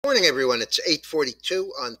morning, everyone. It's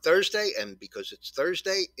 8:42 on Thursday, and because it's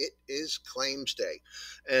Thursday, it is Claims Day.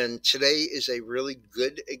 And today is a really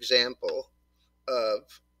good example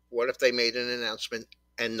of what if they made an announcement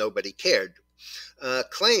and nobody cared.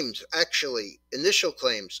 Claims, actually, initial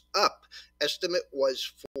claims up. Estimate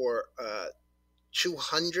was for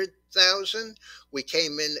 200,000. We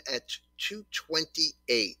came in at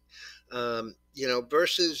 228.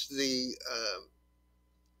 Versus the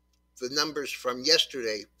numbers from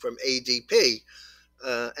yesterday from ADP,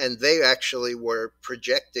 and they actually were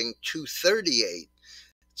projecting 238.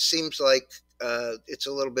 Seems like it's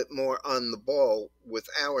a little bit more on the ball with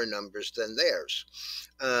our numbers than theirs.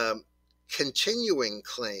 Continuing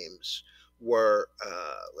claims were,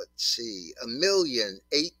 let's see,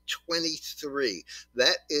 1,823,000.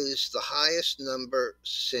 That is the highest number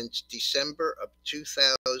since December of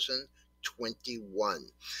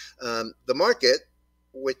 2021. The market,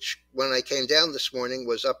 which when I came down this morning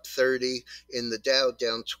was up 30 in the Dow,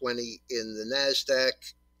 down 20 in the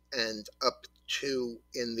NASDAQ, and up 2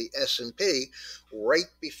 in the S&P. Right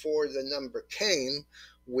before the number came,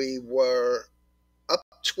 we were up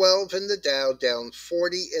 12 in the Dow, down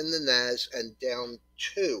 40 in the NAS, and down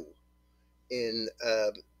 2 in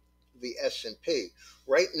the S&P.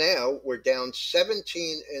 Right now, we're down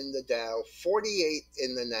 17 in the Dow, 48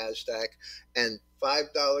 in the NASDAQ, and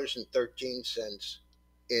 $5.13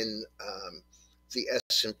 in the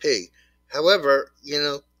S&P. However,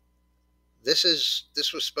 this was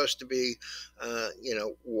supposed to be,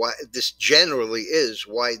 this generally is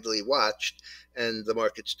widely watched, and the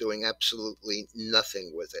market's doing absolutely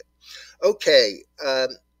nothing with it. Okay,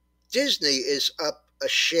 Disney is up a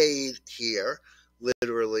shade here,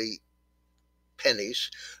 literally pennies.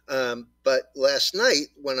 But last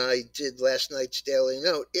night, when I did last night's Daily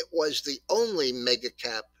Note, it was the only mega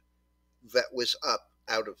cap that was up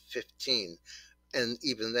out of 15. And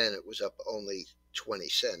even then, it was up only 20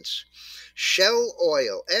 cents. Shell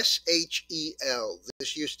Oil, SHEL.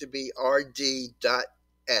 This used to be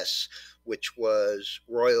RD.S, which was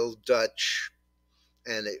Royal Dutch,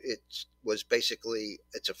 and it was basically,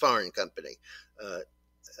 it's a foreign company,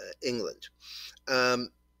 England. The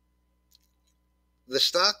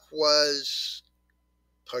stock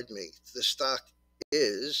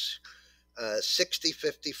is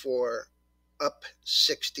 60.54, up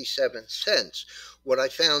 67 cents. What I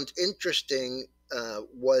found interesting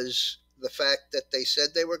was the fact that they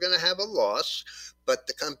said they were going to have a loss, but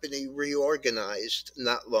the company reorganized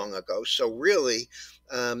not long ago. So really,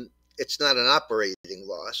 it's not an operating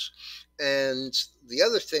loss. And the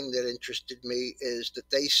other thing that interested me is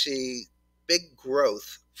that they see big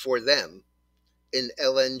growth for them in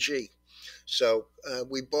LNG. So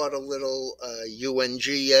we bought a little UNG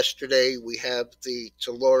yesterday. We have the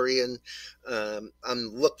Tellurian.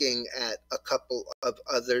 I'm looking at a couple of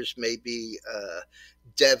others, maybe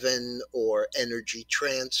Devon or Energy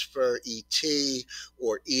Transfer, ET,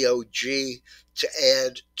 or EOG, to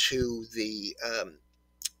add to the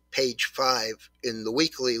page 5 in the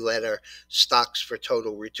weekly letter, Stocks for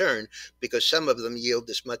Total Return, because some of them yield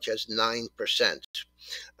as much as 9%.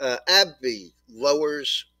 AbbVie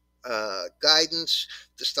lowers guidance.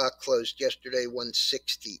 The stock closed yesterday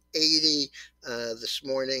 160.80. This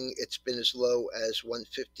morning it's been as low as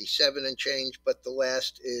 157 and change, but the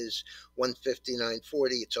last is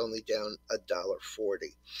 159.40. It's only down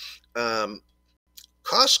 $1.40.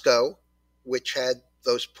 Costco, which had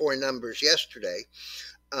those poor numbers yesterday,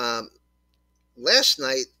 last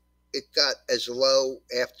night it got as low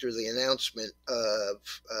after the announcement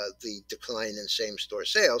of the decline in same-store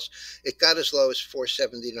sales. It got as low as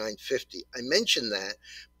 479.50. I mention that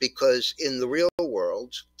because in the real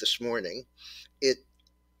world this morning, it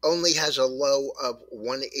only has a low of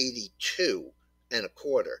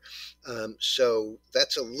 182.25. So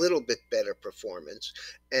that's a little bit better performance.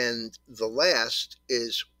 And the last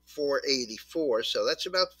is 484, so that's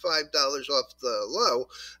about $5 off the low,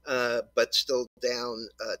 but still down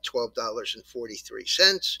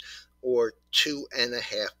 $12.43, or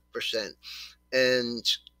 2.5%.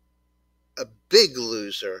 And a big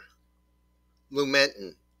loser,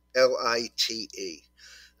 Lumentum, LITE.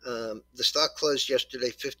 The stock closed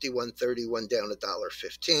yesterday 51.31, down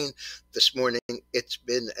 $1.15. This morning it's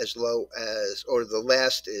been as low as, or the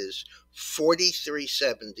last is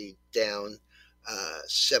 43.70, down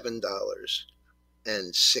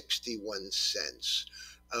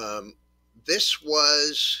 $7.61. This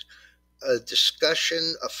was a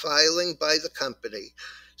discussion, a filing by the company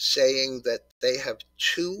saying that they have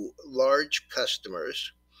 2 large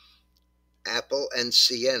customers, Apple and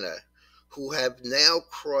Sienna, who have now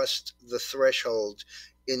crossed the threshold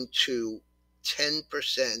into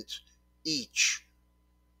 10% each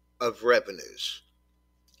of revenues.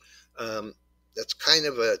 Um, that's kind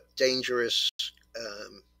of a dangerous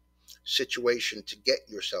um, situation to get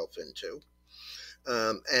yourself into.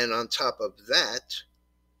 And on top of that,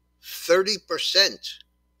 30%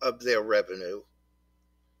 of their revenue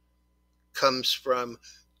comes from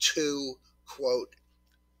two, quote,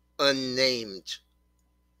 unnamed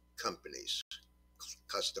companies,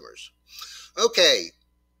 customers. Okay.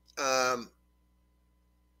 Um,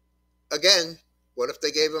 Again, what if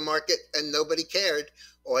they gave a market and nobody cared?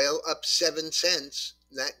 Oil up 7 cents,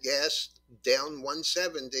 nat gas down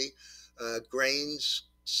 170, grains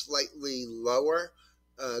slightly lower,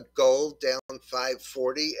 gold down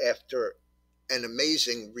 540 after an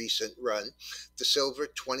amazing recent run, the silver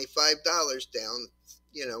 $25 down,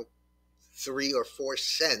 you know, 3 or 4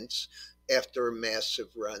 cents after a massive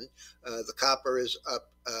run. The copper is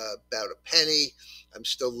up about a penny. I'm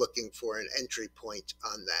still looking for an entry point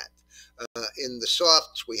on that. In the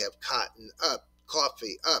softs, we have cotton up,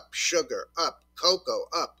 coffee up, sugar up, cocoa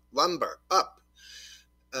up, lumber up.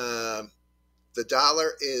 Uh, the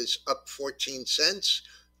dollar is up 14 cents.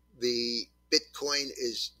 The Bitcoin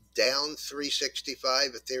is down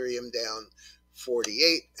 365, Ethereum down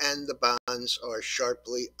 48, and the bonds are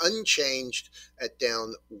sharply unchanged at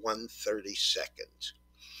down 132nd.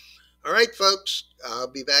 All right, folks, I'll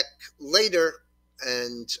be back later,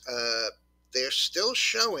 and they're still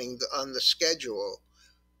showing on the schedule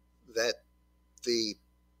that the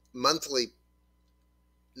monthly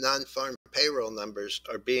non-farm payroll numbers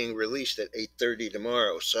are being released at 8:30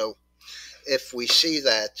 tomorrow. So if we see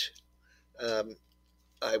that, um,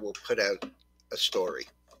 I will put out a story.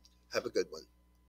 Have a good one.